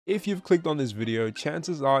If you've clicked on this video,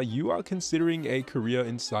 chances are you are considering a career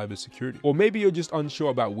in cybersecurity, or maybe you're just unsure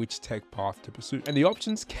about which tech path to pursue. And the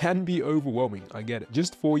options can be overwhelming, I get it.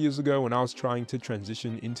 Just 4 years ago, when I was trying to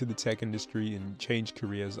transition into the tech industry and change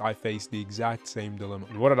careers, I faced the exact same dilemma.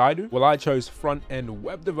 And what did I do? Well, I chose front-end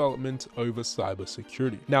web development over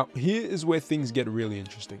cybersecurity. Now, here is where things get really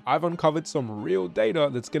interesting. I've uncovered some real data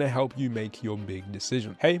that's gonna help you make your big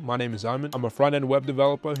decision. Hey, my name is Ayman. I'm a front-end web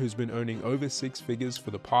developer who's been earning over 6 figures for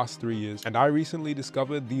the past 3 years, and I recently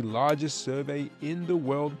discovered the largest survey in the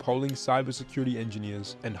world polling cybersecurity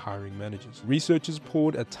engineers and hiring managers. Researchers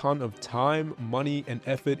poured a ton of time, money, and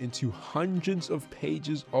effort into hundreds of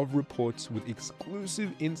pages of reports with exclusive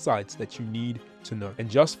insights that you need to know. And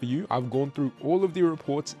just for you, I've gone through all of the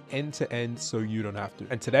reports end to end so you don't have to.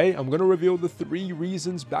 And today I'm going to reveal the 3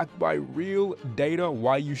 reasons backed by real data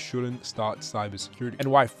why you shouldn't start cybersecurity, and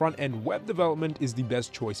why front-end web development is the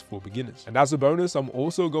best choice for beginners. And as a bonus, I'm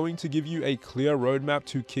also going to give you a clear roadmap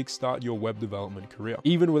to kickstart your web development career,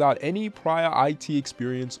 even without any prior IT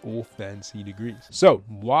experience or fancy degrees. So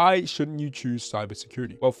why shouldn't you choose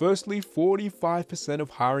cybersecurity? Well, firstly, 45% of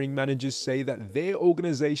hiring managers say that their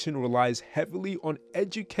organization relies heavily on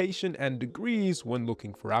education and degrees when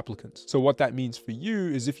looking for applicants. So what that means for you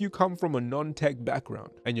is if you come from a non-tech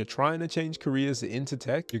background and you're trying to change careers into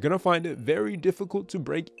tech, you're going to find it very difficult to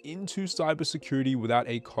break into cybersecurity without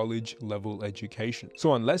a college level education.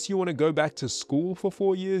 So unless you want to go back to school for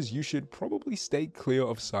 4 years, you should probably stay clear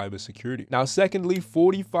of cybersecurity. Now, secondly,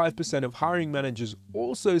 45% of hiring managers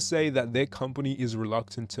also say that their company is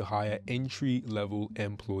reluctant to hire entry-level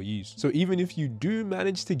employees. So even if you do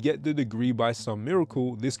manage to get the degree by some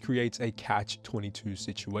miracle, this creates a catch-22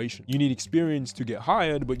 situation. You need experience to get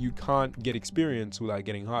hired, but you can't get experience without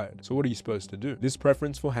getting hired. So what are you supposed to do? This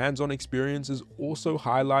preference for hands-on experience is also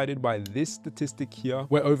highlighted by this statistic here,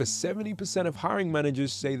 where over 70% of hiring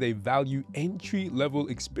managers say they value entry-level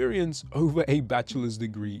experience over a bachelor's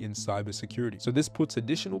degree in cybersecurity. So this puts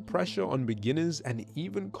additional pressure on beginners and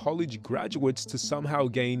even college graduates to somehow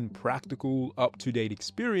gain practical, up-to-date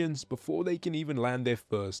experience before they can even land their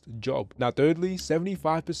first job. Now, thirdly,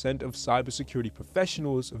 75% of cybersecurity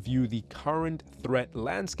professionals view the current threat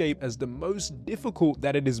landscape as the most difficult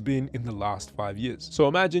that it has been in the last 5 years. So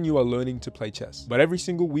imagine you are learning to play chess, but every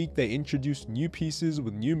single week they introduce new pieces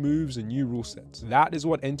with new moves and new rule sets. That is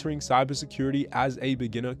what entering cybersecurity as a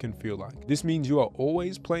beginner can feel like. This means you are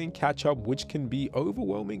always playing catch up, which can be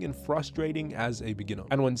overwhelming and frustrating as a beginner.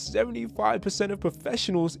 And when 75% of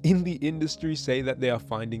professionals in the industry say that they are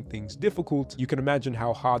finding things difficult, you can imagine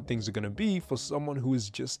how hard things are going to be for someone who is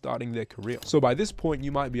just starting their career. So by this point,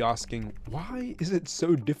 you might be asking, why is it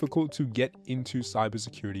so difficult to get into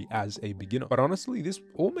cybersecurity as a beginner? But honestly, this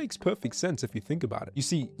all makes perfect sense if you think about it. You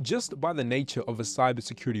see, just by the nature of a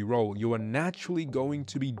cybersecurity role, you are naturally going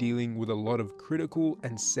to be dealing with a lot of critical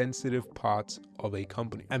and sensitive parts of a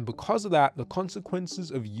company. And because of that, the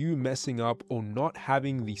consequences of you messing up or not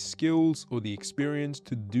having the skills or the experience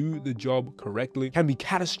to do the job correctly can be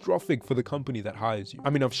catastrophic for the company that hires you. I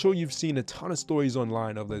mean, I'm sure you've seen a ton of stories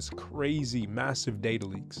online of those crazy massive data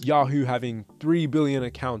leaks. Yahoo having 3 billion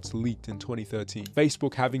accounts leaked in 2013,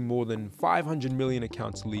 Facebook having more than 500 million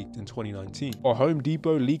accounts leaked in 2019, or Home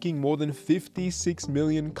Depot leaking more than 56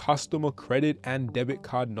 million customer credit and debit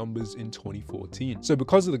card numbers in 2014. So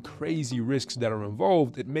because of the crazy risks that are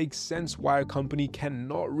involved, it makes sense why a company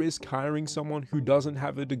cannot risk hiring someone who doesn't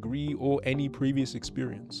have a degree or any previous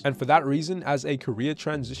experience. And for that reason, as a career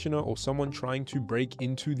transitioner or someone trying to break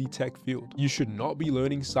into the tech field, you should not be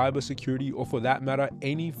learning cybersecurity, or for that matter,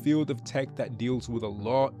 any field of tech that deals with a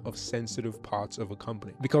lot of sensitive parts of a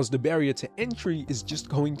company, because the barrier to entry is just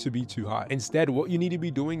going to be too high. Instead, what you need to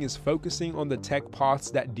be doing is focusing on the tech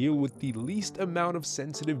paths that deal with the least amount of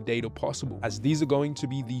sensitive data possible, as these are going to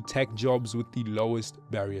be the tech jobs with the lowest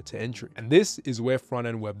barrier to entry. And this is where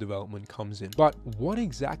front-end web development comes in. But what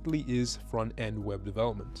exactly is front-end web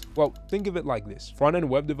development? Well, think of it like this. Front-end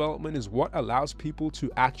web development is what allows people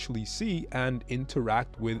to actually see and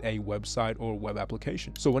interact with a website or web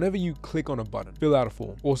application. So whenever you click on a button, fill out a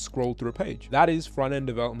form, or scroll through a page, that is front-end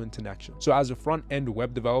development in action. So as a front-end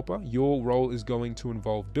web developer, your role is going to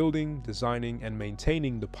involve building, designing, and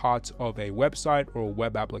maintaining the parts of a website or a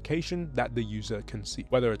web application that the user can see.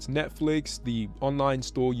 Whether it's Netflix, the online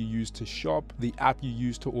store you use to shop, the app you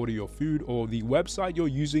use to order your food, or the website you're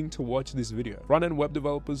using to watch this video. Front-end web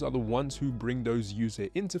developers are the ones who bring those user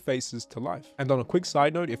interfaces to life. And on a quick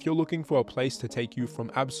side note, if you're looking for a place to take you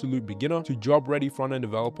from absolute beginner to job-ready front-end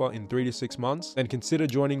developer in 3 to 6 months, then consider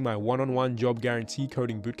joining my one-on-one job guarantee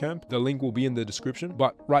coding bootcamp. The link will be in the description,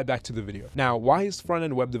 but right back to the video. Now, why is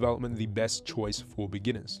front-end web development the best choice for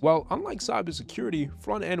beginners? Well, unlike cybersecurity,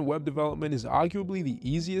 front-end web development is arguably the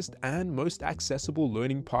easiest and most accessible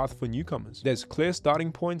learning path for newcomers. There's clear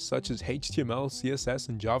starting points such as HTML, CSS,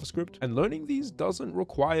 and JavaScript, and learning these doesn't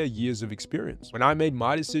require years of experience. When I made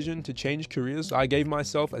my decision to change careers, I gave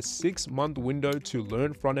myself a 6-month window to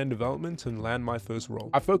learn front-end development and land my first role.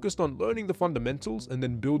 I focused on learning the fundamentals and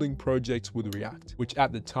then building projects with React, which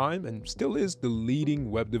at the time and still is the leading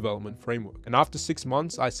web development framework. And after 6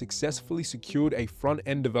 months, I successfully secured a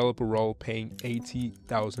front-end developer role paying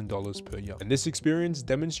 $80,000 per year. And this experience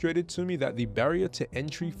demonstrated to me that the barrier to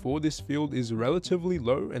entry for this field is relatively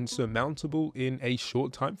low and surmountable in a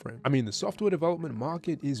short time frame. I mean, the software development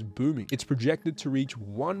market is booming. It's projected to reach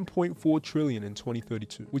 1.4 trillion in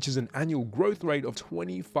 2032, which is an annual growth rate of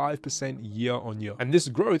 25% year on year. And this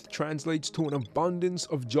growth translates to an abundance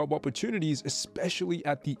of job opportunities, especially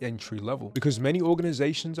at the entry level, because many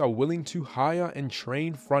organizations are willing to hire and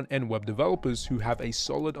train front-end web developers who have a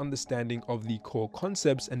solid understanding of the core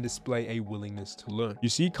concepts and display a willingness to learn. You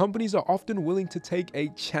see, companies are often willing to take a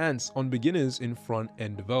chance on beginners in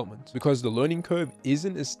front-end development because the learning curve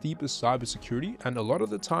isn't as steep as cybersecurity, and a lot of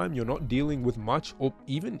the time you're not dealing with much or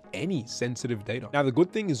even any sensitive data. Now, the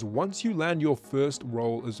good thing is once you land your first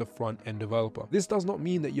role as a front-end developer, this does not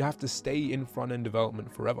mean that you have to stay in front-end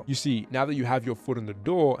development forever. You see, now that you have your foot in the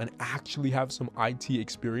door and actually have some IT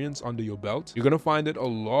experience under your belt, you're going to find it a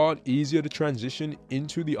lot easier to transition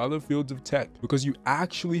into the other fields of tech because you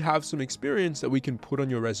actually have some experience that we can put on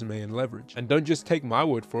your resume and leverage. And don't just take my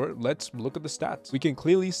word for it, let's look at the stats. We can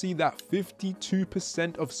clearly see that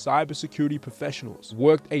 52% of cybersecurity professionals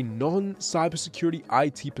worked a non-cybersecurity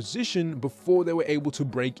IT position before they were able to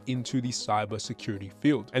break into the cybersecurity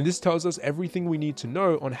field. And this tells us everything we need to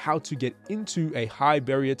know on how to get into a high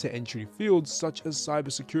barrier to entry field such as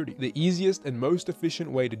cybersecurity. The easiest and most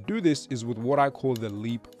efficient way to do this is with what I call the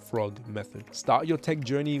leapfrog method. Start your tech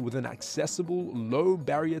journey with an accessible, low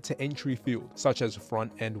barrier to entry field, such as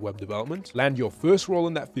front-end web development. Land your first role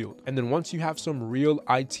in that field. And then once you have some real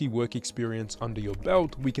IT work experience under your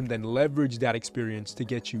belt, we can then leverage that experience to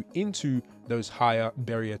get you into those higher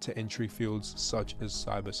barrier to entry fields such as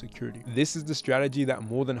cybersecurity. This is the strategy that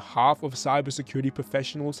more than half of cybersecurity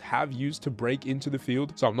professionals have used to break into the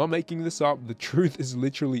field. So I'm not making this up. The truth is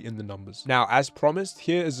literally in the numbers. Now, as promised,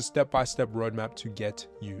 here is a step-by-step roadmap to get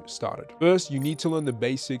you started. First, you need to learn the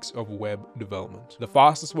basics of web development. The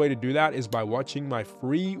fastest way to do that is by watching my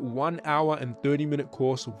free 1 hour and 30-minute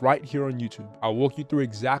course right here on YouTube. I'll walk you through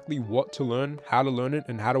exactly what to learn, how to learn it,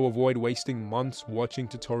 and how to avoid wasting months watching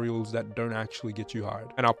tutorials that don't actually get you hired.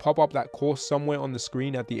 And I'll pop up that course somewhere on the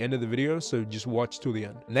screen at the end of the video, so just watch till the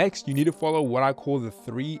end. Next, you need to follow what I call the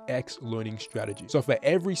 3X learning strategy. So for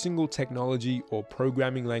every single technology or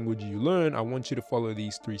programming language you learn, I want you to follow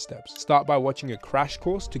these 3 steps. Start by watching a crash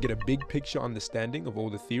course to get a big picture understanding of all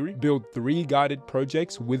the theory. Build 3 guided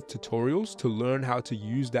projects with tutorials to learn how to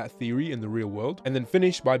use that theory in the real world. And then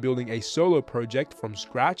finish by building a solo project from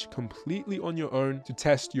scratch completely on your own to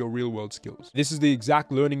test your real world skills. This is the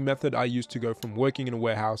exact learning method I use to go from working in a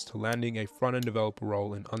warehouse to landing a front-end developer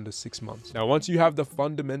role in under 6 months. Now, once you have the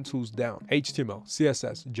fundamentals down, HTML,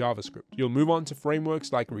 CSS, JavaScript, you'll move on to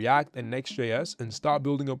frameworks like React and Next.js and start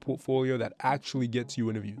building a portfolio that actually gets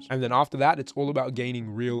you interviews. And then after that, it's all about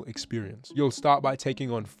gaining real experience. You'll start by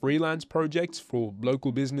taking on freelance projects for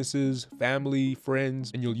local businesses, family,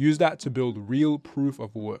 friends, and you'll use that to build real proof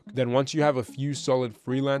of work. Then once you have a few solid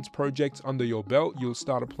freelance projects under your belt, you'll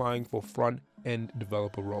start applying for front-end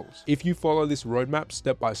developer roles. If you follow this roadmap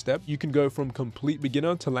step by step, you can go from complete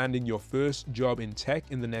beginner to landing your first job in tech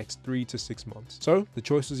in the next 3 to 6 months. So the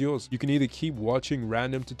choice is yours. You can either keep watching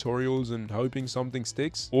random tutorials and hoping something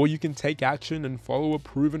sticks, or you can take action and follow a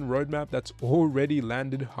proven roadmap that's already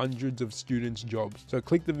landed hundreds of students' jobs. So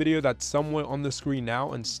click the video that's somewhere on the screen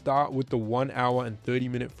now and start with the 1 hour and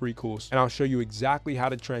 30-minute free course, and I'll show you exactly how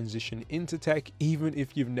to transition into tech even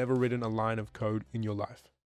if you've never written a line of code in your life.